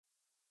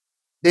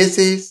This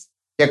is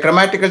a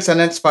grammatical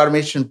sentence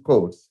formation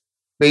course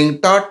being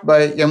taught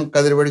by M.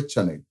 Kadirvadi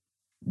Chennai.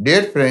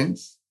 Dear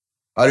friends,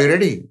 are you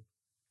ready?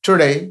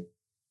 Today,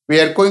 we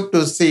are going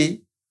to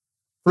see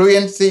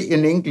Fluency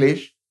in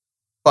English,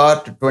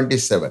 Part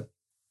 27.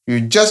 You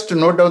just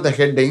note down the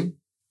heading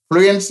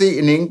Fluency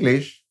in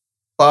English,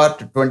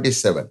 Part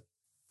 27.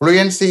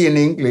 Fluency in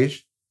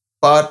English,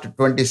 Part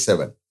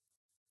 27.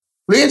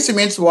 Fluency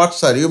means what,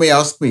 sir? You may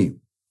ask me.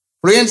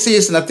 Fluency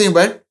is nothing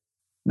but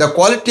the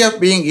quality of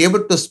being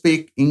able to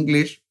speak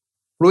English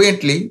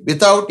fluently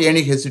without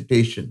any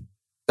hesitation.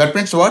 That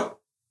means what?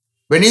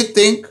 When you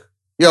think,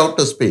 you have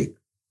to speak.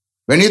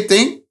 When you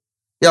think,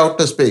 you have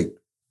to speak.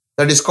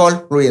 That is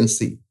called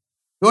fluency.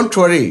 Don't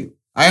worry,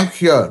 I am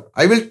here.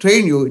 I will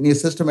train you in a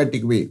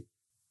systematic way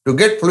to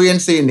get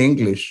fluency in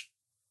English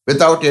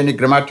without any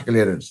grammatical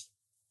errors.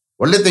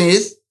 Only thing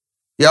is,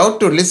 you have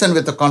to listen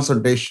with a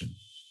concentration.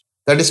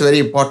 That is very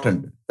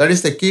important. That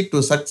is the key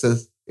to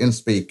success in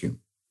speaking.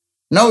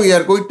 Now we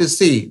are going to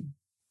see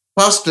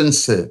past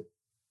tense,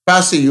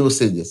 passive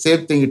usage.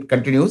 Same thing, it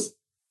continues.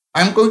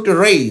 I am going to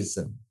raise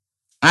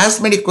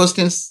as many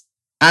questions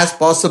as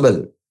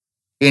possible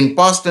in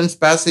past tense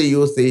passive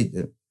usage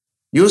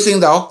using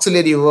the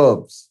auxiliary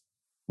verbs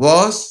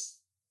was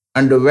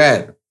and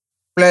were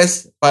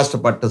plus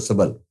past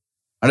participle.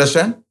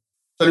 Understand?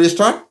 Shall we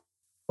start?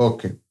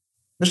 Okay.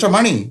 Mr.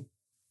 Mani,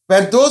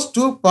 were those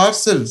two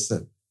parcels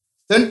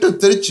sent to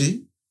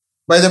Trichy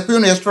by the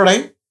peon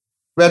yesterday?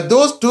 Were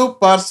those two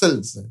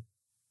parcels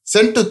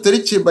sent to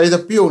Trichy by the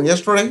peon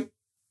yesterday?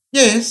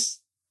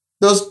 Yes,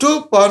 those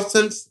two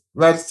parcels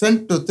were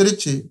sent to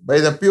Trichy by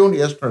the peon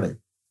yesterday.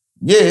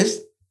 Yes,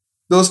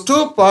 those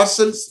two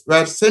parcels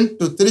were sent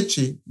to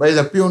Trichy by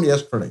the peon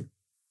yesterday.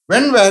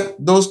 When were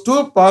those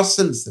two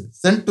parcels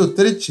sent to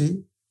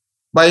Trichy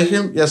by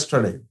him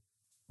yesterday?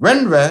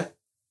 When were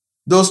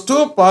those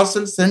two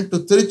parcels sent to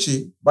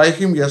Trichy by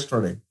him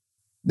yesterday?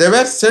 They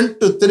were sent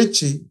to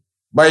Trichy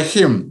by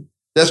him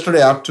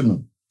yesterday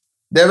afternoon.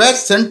 They were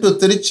sent to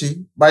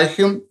Trichy by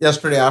him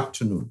yesterday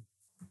afternoon.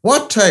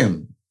 What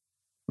time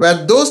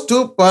were those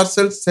two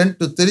parcels sent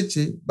to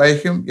Trichy by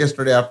him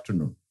yesterday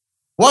afternoon?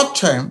 What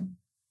time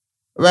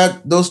were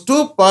those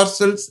two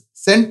parcels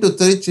sent to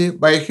Trichy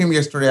by him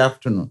yesterday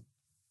afternoon?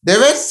 They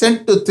were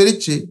sent to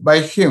Trichy by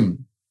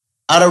him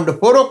around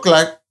 4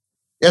 o'clock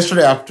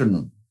yesterday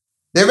afternoon.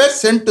 They were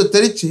sent to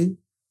Trichy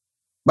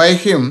by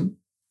him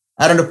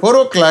around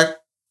 4 o'clock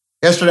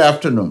yesterday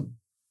afternoon.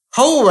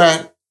 How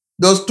were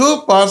those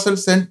two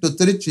parcels sent to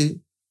Trichy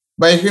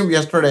by him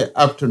yesterday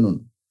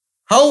afternoon?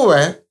 How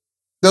were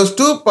those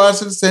two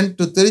parcels sent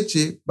to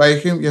Trichy by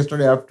him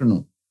yesterday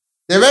afternoon?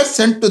 They were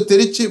sent to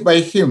Trichy by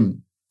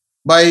him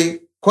by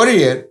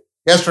courier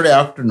yesterday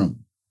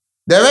afternoon.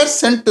 They were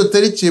sent to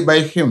Trichy by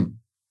him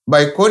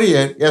by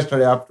courier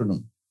yesterday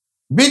afternoon.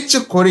 Which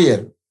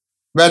courier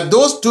were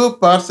those two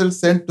parcels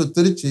sent to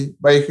Trichy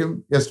by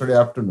him yesterday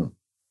afternoon?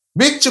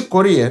 Which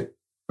courier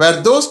were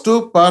those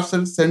two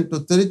parcels sent to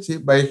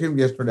Trichy by him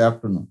yesterday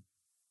afternoon?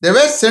 They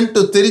were sent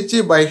to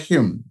Trichy by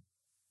him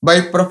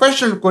by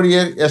professional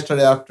courier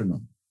yesterday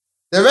afternoon.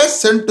 They were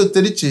sent to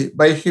Trichy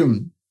by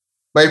him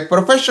by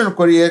professional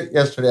courier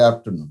yesterday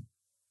afternoon.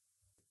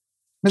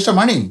 Mr.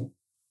 Mani,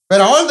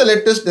 were all the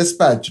letters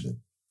dispatched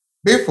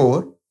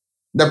before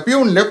the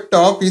peon left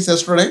office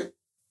yesterday?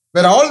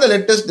 Were all the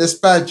letters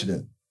dispatched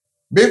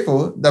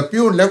before the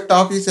peon left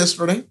office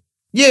yesterday?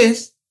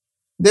 Yes,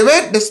 they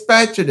were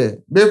dispatched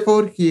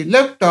before he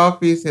left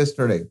office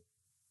yesterday.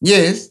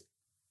 Yes,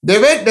 they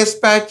were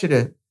dispatched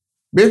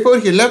before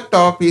he left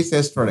office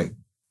yesterday.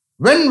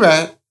 When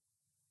were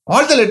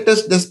all the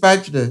letters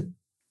dispatched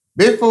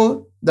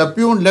before the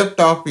peon left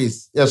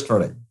office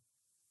yesterday?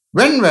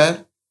 When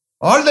were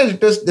all the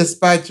letters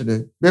dispatched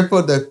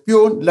before the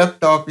peon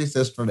left office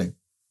yesterday?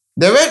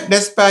 They were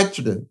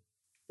dispatched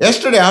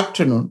yesterday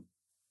afternoon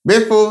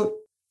before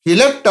he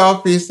left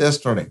office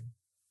yesterday.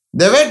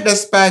 They were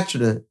dispatched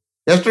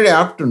yesterday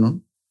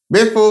afternoon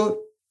before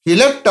he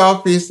left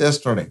office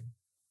yesterday.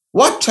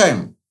 What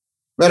time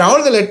were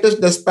all the letters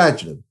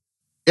dispatched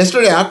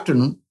yesterday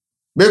afternoon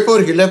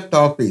before he left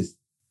office?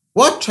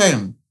 What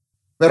time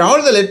were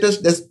all the letters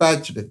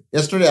dispatched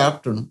yesterday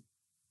afternoon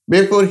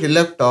before he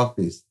left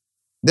office?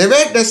 They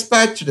were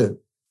dispatched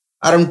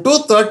around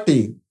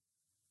 2:30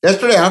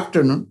 yesterday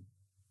afternoon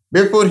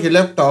before he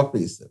left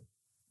office.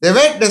 They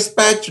were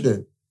dispatched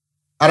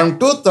around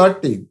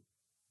 2:30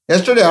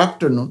 yesterday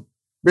afternoon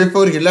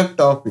before he left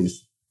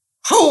office.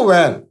 How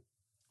were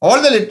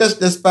all the letters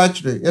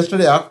dispatched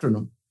yesterday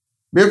afternoon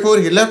before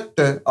he left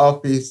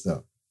office?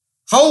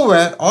 How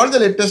were all the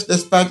letters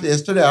dispatched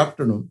yesterday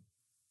afternoon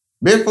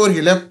before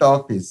he left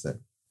office?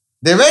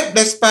 They were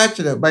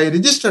dispatched by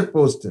registered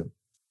post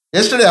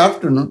yesterday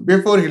afternoon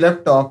before he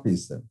left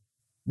office.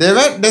 They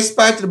were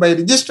dispatched by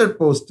registered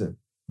post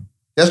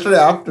yesterday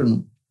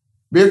afternoon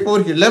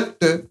before he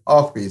left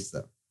office.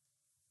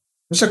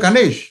 Mr.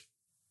 Ganesh,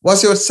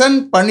 was your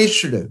son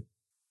punished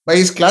by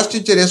his class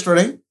teacher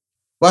yesterday?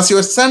 Was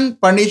your son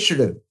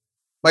punished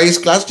by his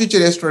class teacher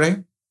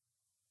yesterday?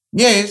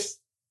 Yes,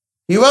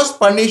 he was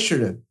punished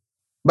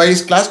by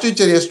his class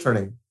teacher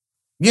yesterday?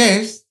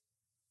 Yes,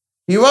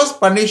 he was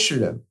punished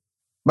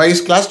by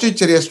his class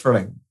teacher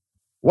yesterday.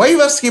 Why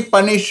was he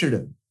punished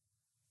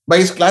by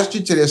his class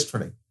teacher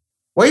yesterday?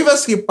 Why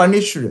was he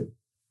punished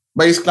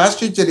by his class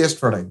teacher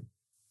yesterday?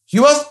 He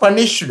was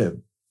punished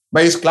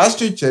by his class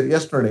teacher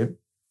yesterday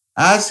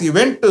as he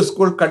went to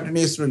school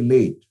continuously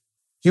late.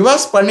 He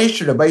was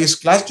punished by his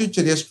class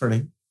teacher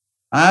yesterday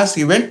as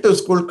he went to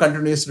school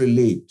continuously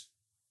late.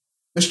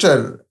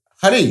 Mr.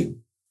 Hari,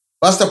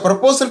 was the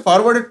proposal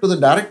forwarded to the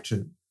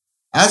director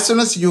as soon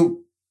as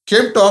you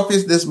came to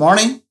office this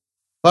morning?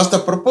 Was the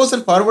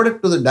proposal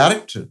forwarded to the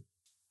director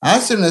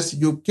as soon as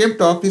you came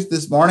to office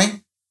this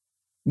morning?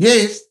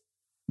 Yes,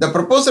 the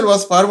proposal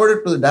was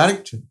forwarded to the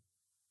director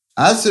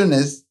as soon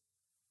as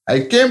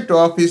I came to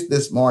office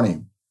this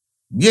morning.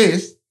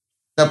 Yes,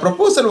 the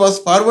proposal was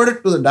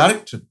forwarded to the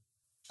director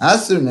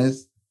as soon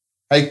as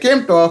I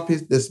came to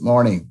office this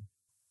morning.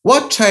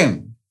 What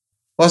time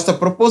was the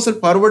proposal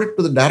forwarded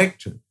to the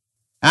director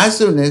as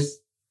soon as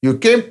you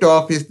came to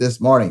office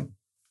this morning?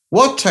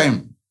 What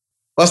time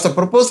was the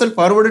proposal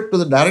forwarded to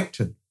the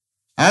director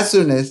as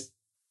soon as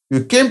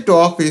you came to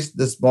office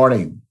this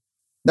morning?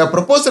 The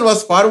proposal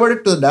was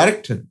forwarded to the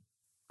director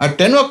at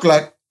 10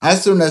 o'clock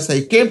as soon as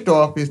I came to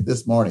office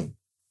this morning.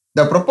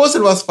 The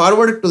proposal was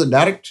forwarded to the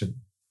director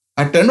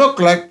at 10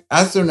 o'clock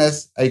as soon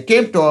as I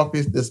came to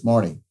office this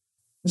morning.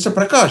 Mr.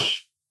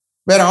 Prakash,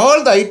 were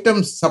all the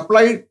items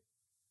supplied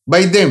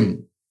by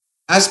them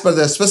as per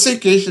the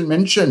specification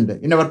mentioned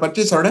in our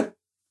purchase order?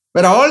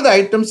 Were all the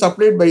items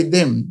supplied by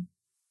them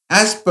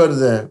as per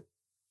the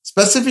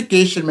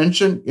specification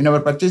mentioned in our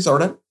purchase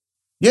order?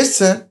 Yes,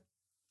 sir.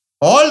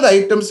 All the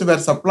items were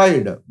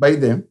supplied by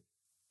them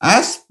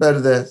as per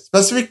the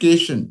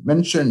specification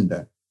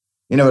mentioned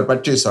in our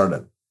purchase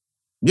order.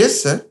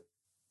 Yes, sir.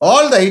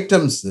 All the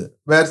items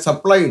were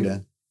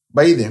supplied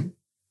by them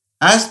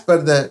as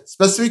per the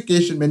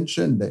specification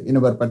mentioned in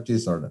our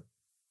purchase order.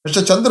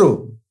 Mr.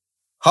 Chandru,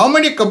 how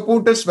many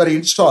computers were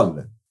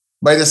installed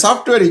by the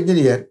software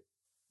engineer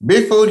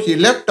before he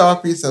left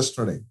office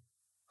yesterday?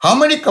 How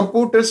many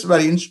computers were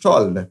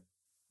installed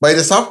by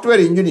the software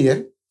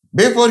engineer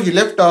before he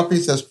left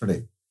office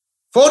yesterday?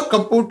 4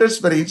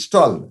 computers were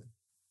installed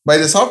by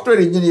the software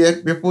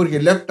engineer before he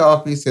left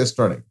office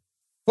yesterday.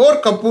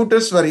 4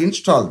 computers were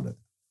installed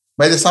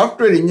by the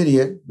software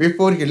engineer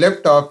before he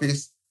left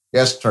office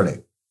yesterday.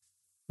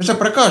 Mr.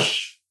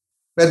 Prakash,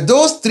 were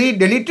those 3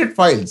 deleted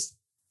files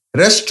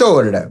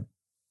restored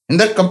in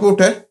that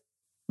computer?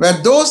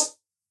 Were those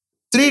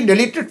 3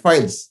 deleted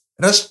files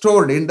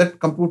restored in that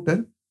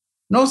computer?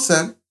 No,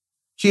 sir.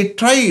 He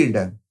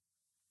tried,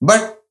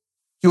 but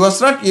he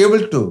was not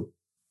able to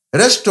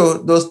restore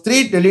those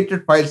 3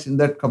 deleted files in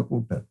that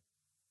computer.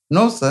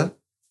 No, sir.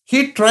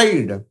 He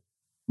tried,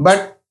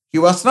 but he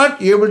was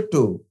not able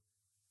to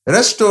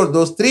restore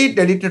those 3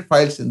 deleted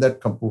files in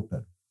that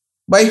computer.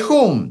 By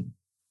whom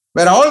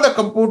were all the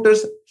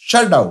computers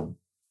shut down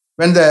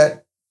when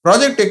the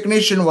project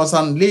technician was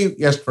on leave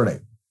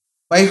yesterday?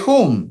 By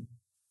whom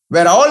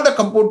were all the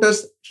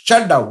computers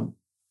shut down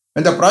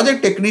when the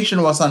project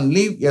technician was on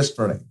leave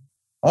yesterday?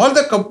 All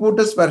the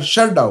computers were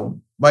shut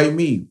down by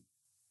me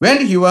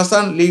when he was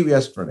on leave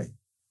yesterday.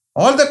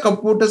 All the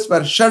computers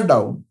were shut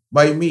down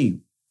by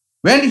me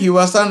when he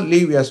was on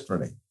leave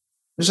yesterday.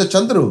 Mr.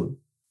 Chandru,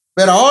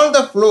 were all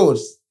the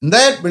floors in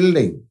that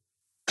building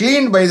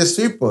cleaned by the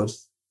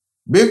sweepers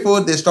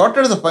before they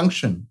started the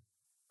function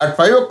at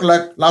 5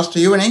 o'clock last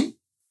evening?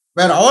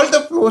 Were all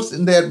the floors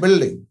in their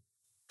building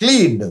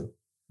cleaned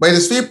by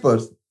the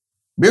sweepers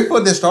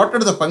before they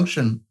started the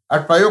function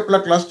at 5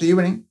 o'clock last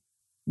evening?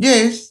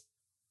 Yes,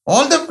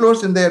 all the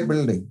floors in their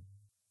building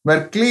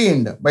were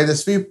cleaned by the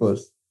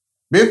sweepers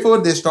before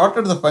they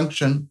started the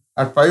function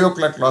at 5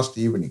 o'clock last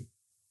evening.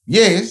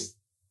 Yes,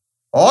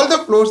 all the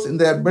floors in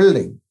their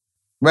building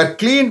were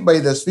cleaned by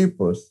the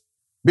sweepers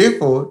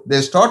before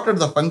they started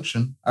the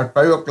function at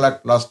 5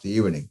 o'clock last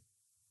evening.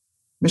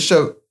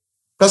 Mr.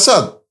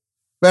 Prasad,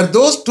 were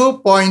those 2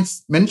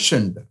 points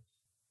mentioned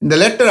in the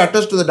letter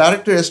addressed to the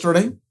director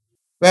yesterday?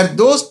 Were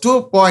those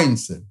 2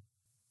 points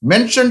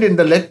mentioned in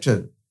the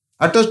letter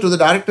addressed to the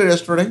director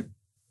yesterday?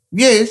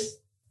 Yes,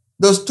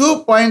 those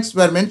 2 points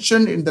were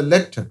mentioned in the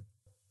letter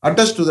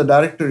addressed to the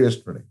director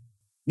yesterday.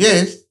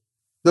 Yes,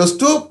 those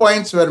 2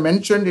 points were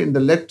mentioned in the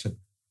letter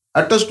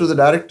addressed to the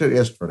director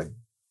yesterday.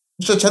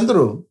 Mr.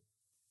 Chandru,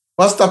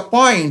 was the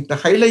point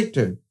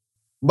highlighted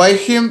by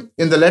him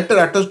in the letter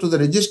addressed to the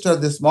register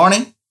this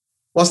morning?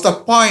 Was the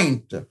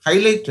point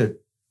highlighted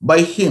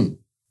by him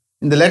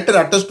in the letter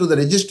addressed to the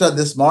register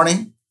this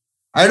morning?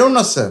 I don't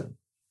know, sir,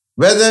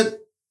 whether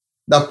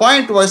the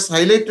point was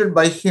highlighted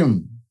by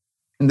him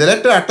in the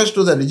letter addressed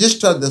to the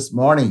register this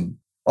morning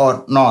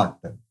or not.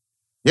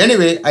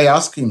 Anyway, I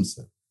ask him,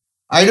 sir.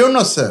 I don't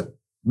know, sir,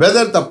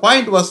 whether the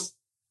point was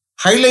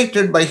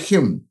highlighted by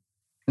him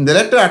in the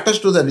letter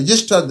addressed to the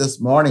register this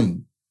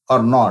morning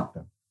or not.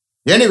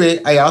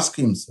 Anyway, I ask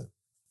him, sir.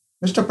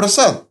 Mr.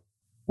 Prasad,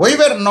 why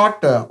were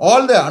not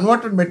all the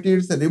unwanted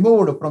materials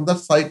removed from the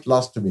site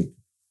last week?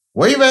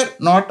 Why were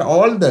not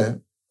all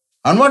the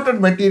unwanted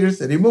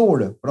materials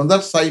removed from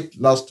that site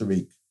last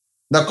week.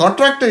 The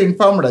contractor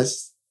informed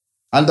us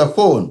on the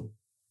phone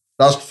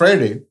last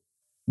Friday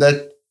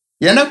that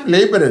enough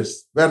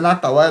laborers were not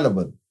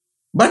available,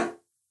 but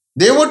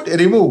they would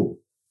remove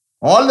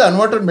all the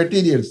unwanted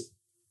materials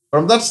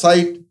from that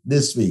site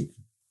this week.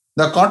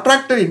 The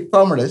contractor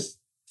informed us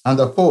on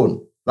the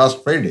phone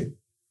last Friday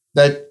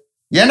that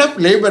enough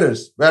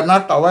laborers were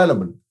not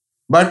available,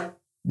 but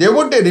they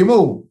would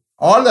remove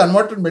all the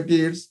unwanted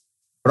materials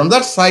from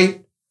that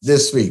site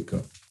this week.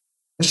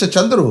 Mr.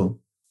 Chandru,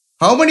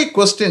 how many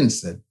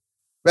questions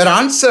were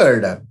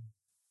answered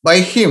by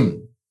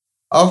him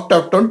out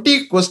of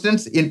 20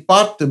 questions in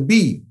part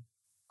B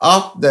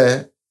of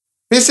the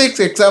physics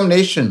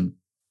examination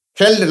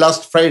held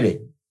last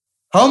Friday?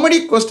 How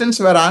many questions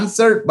were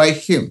answered by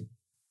him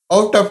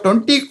out of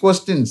 20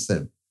 questions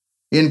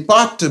in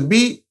part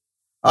B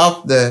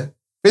of the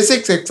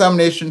physics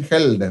examination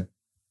held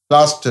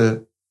last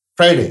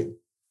Friday?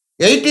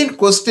 18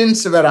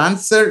 questions were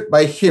answered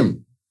by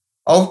him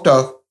out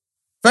of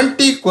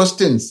 20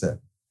 questions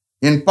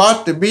in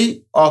part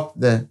B of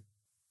the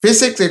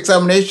physics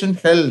examination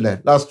held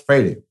last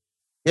Friday.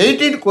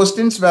 18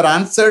 questions were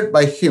answered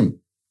by him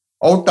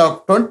out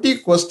of 20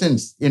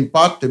 questions in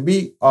part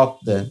B of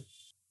the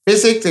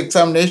physics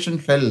examination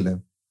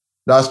held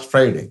last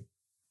Friday.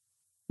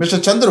 Mr.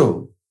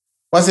 Chandru,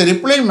 was a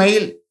reply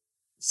mail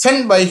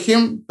sent by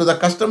him to the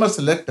customer's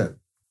letter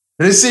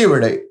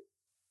received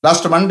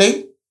last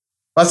Monday?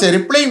 Was a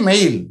reply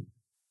mail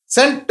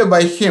sent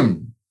by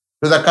him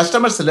to the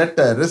customer's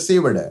letter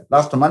received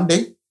last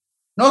Monday?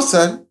 No,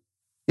 sir.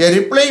 A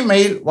reply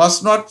mail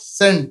was not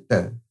sent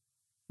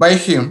by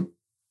him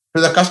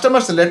to the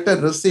customer's letter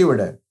received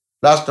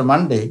last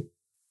Monday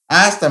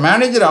as the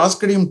manager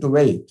asked him to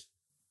wait.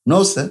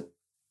 No, sir.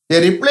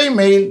 A reply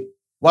mail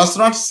was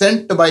not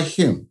sent by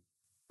him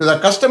to the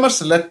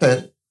customer's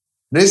letter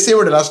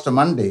received last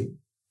Monday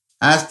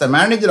as the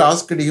manager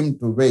asked him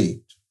to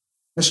wait.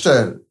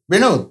 Mr.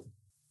 Vinod,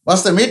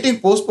 was the meeting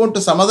postponed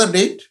to some other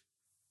date?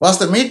 Was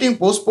the meeting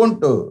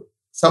postponed to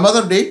some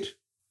other date?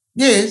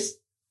 Yes,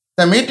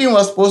 the meeting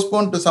was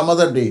postponed to some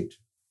other date.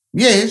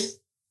 Yes,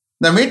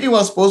 the meeting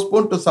was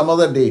postponed to some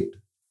other date.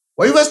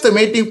 Why was the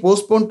meeting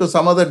postponed to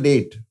some other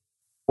date?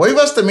 Why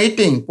was the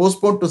meeting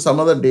postponed to some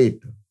other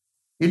date?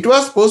 It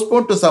was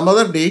postponed to some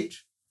other date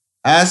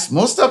as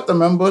most of the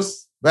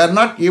members were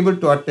not able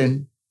to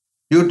attend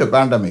due to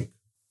pandemic.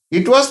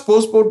 It was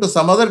postponed to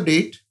some other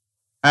date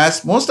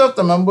as most of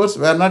the members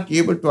were not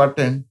able to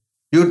attend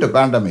due to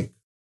pandemic.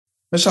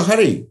 Mr.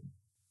 Hari,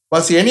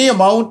 was any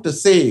amount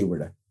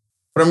saved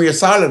from your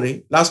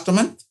salary last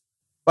month?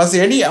 Was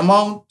any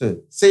amount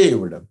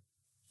saved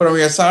from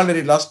your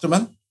salary last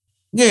month?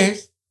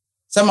 Yes,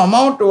 some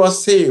amount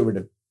was saved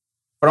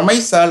from my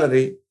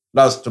salary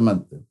last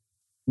month.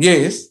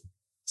 Yes,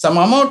 some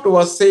amount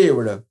was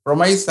saved from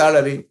my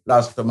salary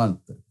last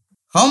month.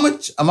 How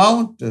much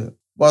amount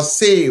was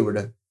saved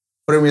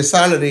from your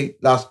salary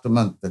last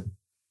month?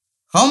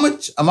 How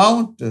much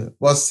amount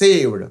was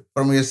saved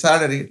from your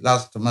salary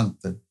last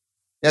month?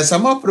 A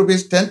sum of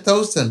rupees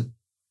 10,000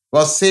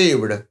 was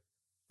saved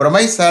from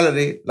my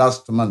salary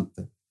last month.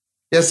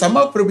 A sum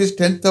of rupees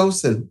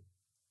 10,000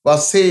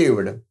 was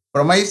saved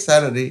from my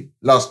salary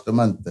last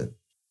month.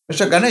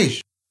 Mr.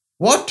 Ganesh,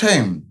 what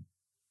time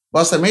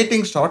was the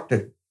meeting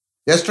started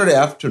yesterday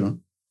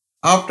afternoon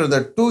after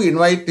the two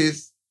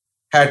invitees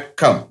had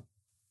come?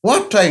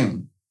 What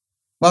time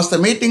was the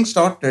meeting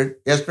started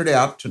yesterday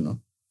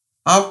afternoon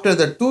after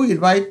the two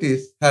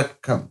invitees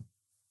had come?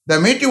 The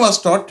meeting was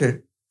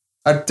started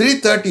at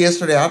 3:30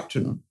 yesterday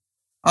afternoon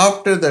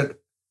after the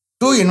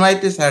two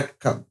invitees had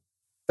come.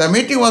 The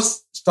meeting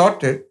was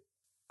started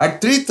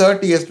at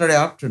 3:30 yesterday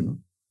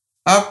afternoon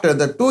after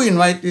the two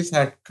invitees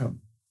had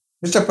come.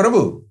 Mr.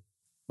 Prabhu,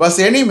 was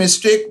any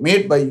mistake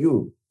made by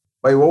you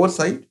by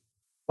oversight?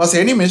 Was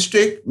any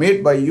mistake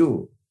made by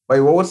you by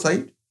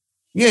oversight?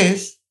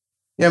 Yes,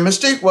 a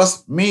mistake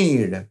was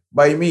made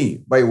by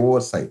me by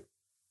oversight.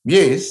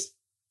 Yes,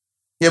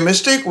 a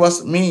mistake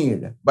was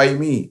made by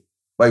me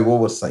by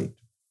oversight.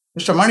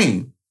 Mr.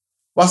 Mani,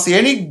 was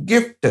any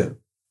gift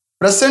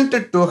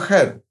presented to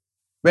her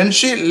when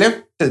she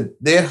left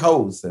their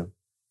house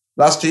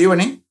last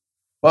evening?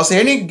 Was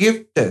any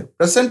gift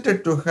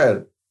presented to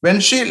her when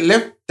she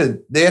left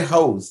their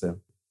house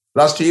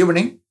last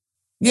evening?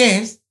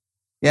 Yes,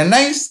 a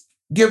nice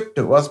gift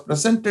was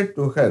presented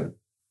to her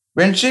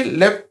when she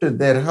left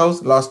their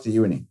house last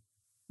evening.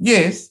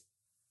 Yes,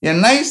 a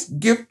nice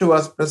gift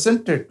was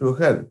presented to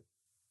her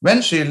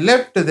when she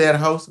left their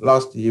house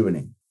last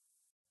evening.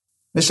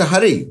 Mr.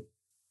 Hari,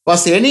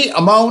 was any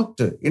amount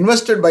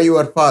invested by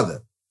your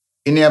father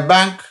in a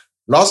bank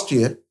last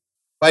year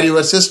for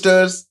your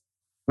sister's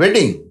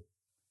wedding?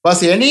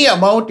 Was any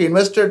amount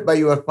invested by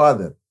your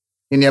father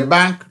in a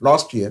bank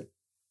last year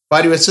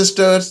for your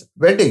sister's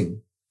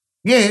wedding?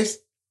 Yes,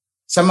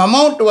 some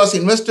amount was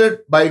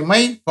invested by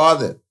my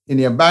father in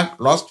a bank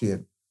last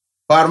year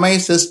for my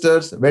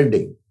sister's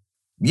wedding.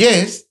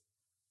 Yes,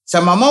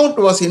 some amount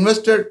was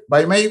invested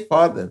by my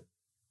father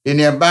in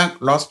a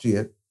bank last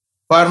year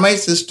for my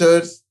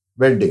sister's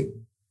wedding.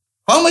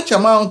 How much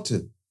amount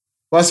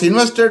was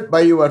invested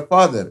by your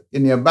father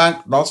in a bank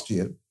last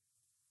year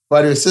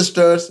for your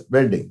sister's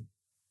wedding?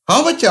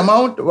 How much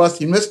amount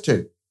was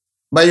invested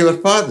by your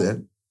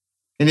father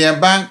in a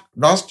bank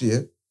last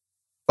year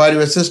for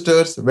your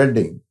sister's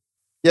wedding?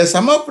 A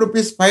sum of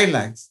rupees 5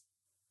 lakhs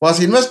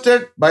was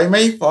invested by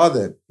my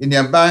father in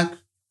a bank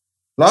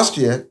last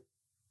year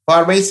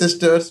for my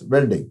sister's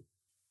wedding.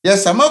 A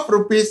sum of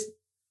rupees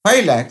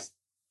 5 lakhs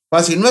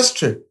was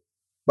invested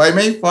by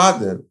my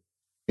father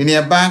in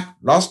a bank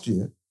last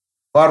year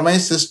for my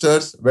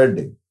sister's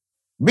wedding.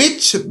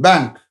 Which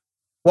bank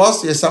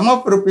was a sum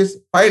of rupees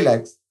 5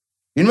 lakhs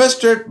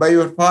invested by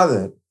your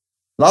father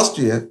last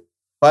year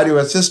for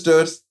your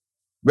sister's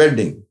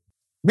wedding?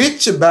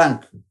 Which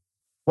bank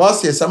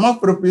was a sum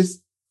of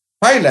rupees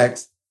 5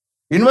 lakhs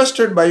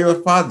invested by your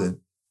father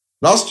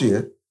last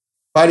year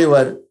for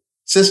your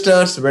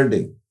sister's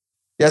wedding?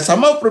 A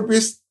sum of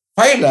rupees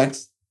 5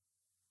 lakhs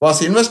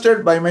was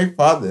invested by my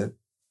father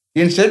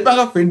in State Bank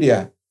of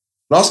India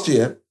last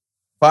year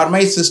for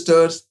my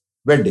sister's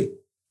wedding.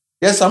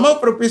 A sum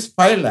of rupees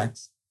 5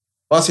 lakhs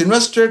was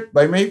invested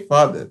by my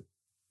father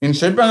in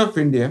State Bank of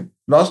India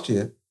last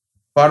year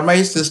for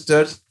my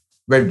sister's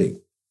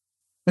wedding.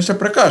 Mr.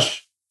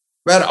 Prakash,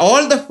 were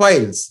all the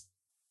files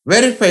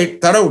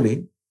verified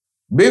thoroughly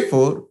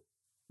before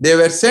they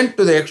were sent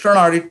to the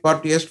external audit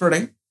party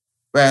yesterday?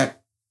 Were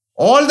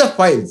all the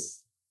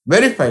files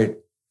verified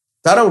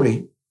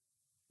thoroughly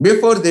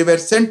before they were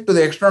sent to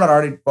the external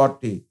audit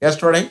party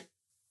yesterday?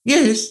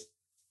 Yes,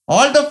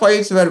 all the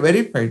files were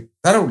verified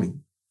thoroughly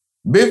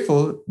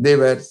before they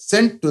were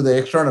sent to the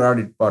external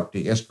audit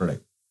party yesterday.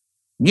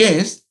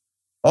 Yes,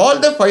 all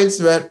the files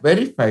were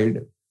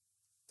verified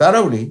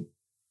thoroughly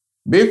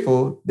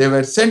before they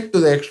were sent to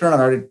the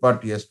external audit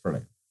party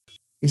yesterday.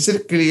 Is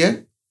it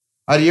clear?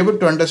 Are you able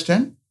to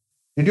understand?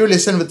 Did you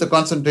listen with the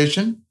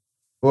concentration?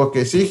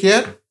 Okay, see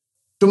here.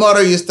 Tomorrow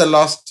is the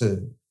last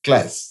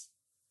class.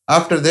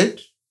 After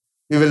that,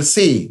 we will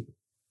see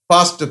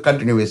past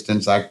continuous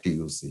tense active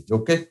usage.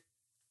 Okay?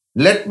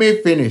 Let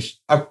me finish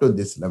up to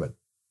this level.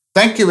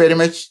 Thank you very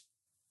much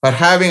for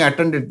having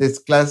attended this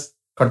class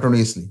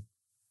continuously.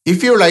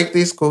 If you like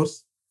this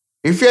course,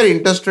 if you are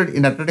interested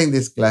in attending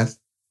this class,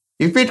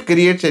 if it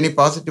creates any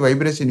positive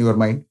vibration in your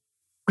mind,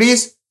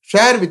 please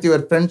share with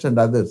your friends and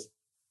others.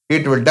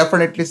 It will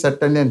definitely,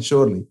 certainly, and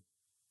surely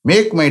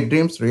make my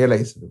dreams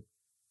realized.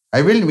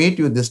 I will meet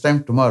you this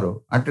time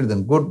tomorrow. Until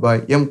then,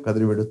 goodbye. M.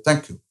 Kadrivedu.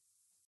 Thank you.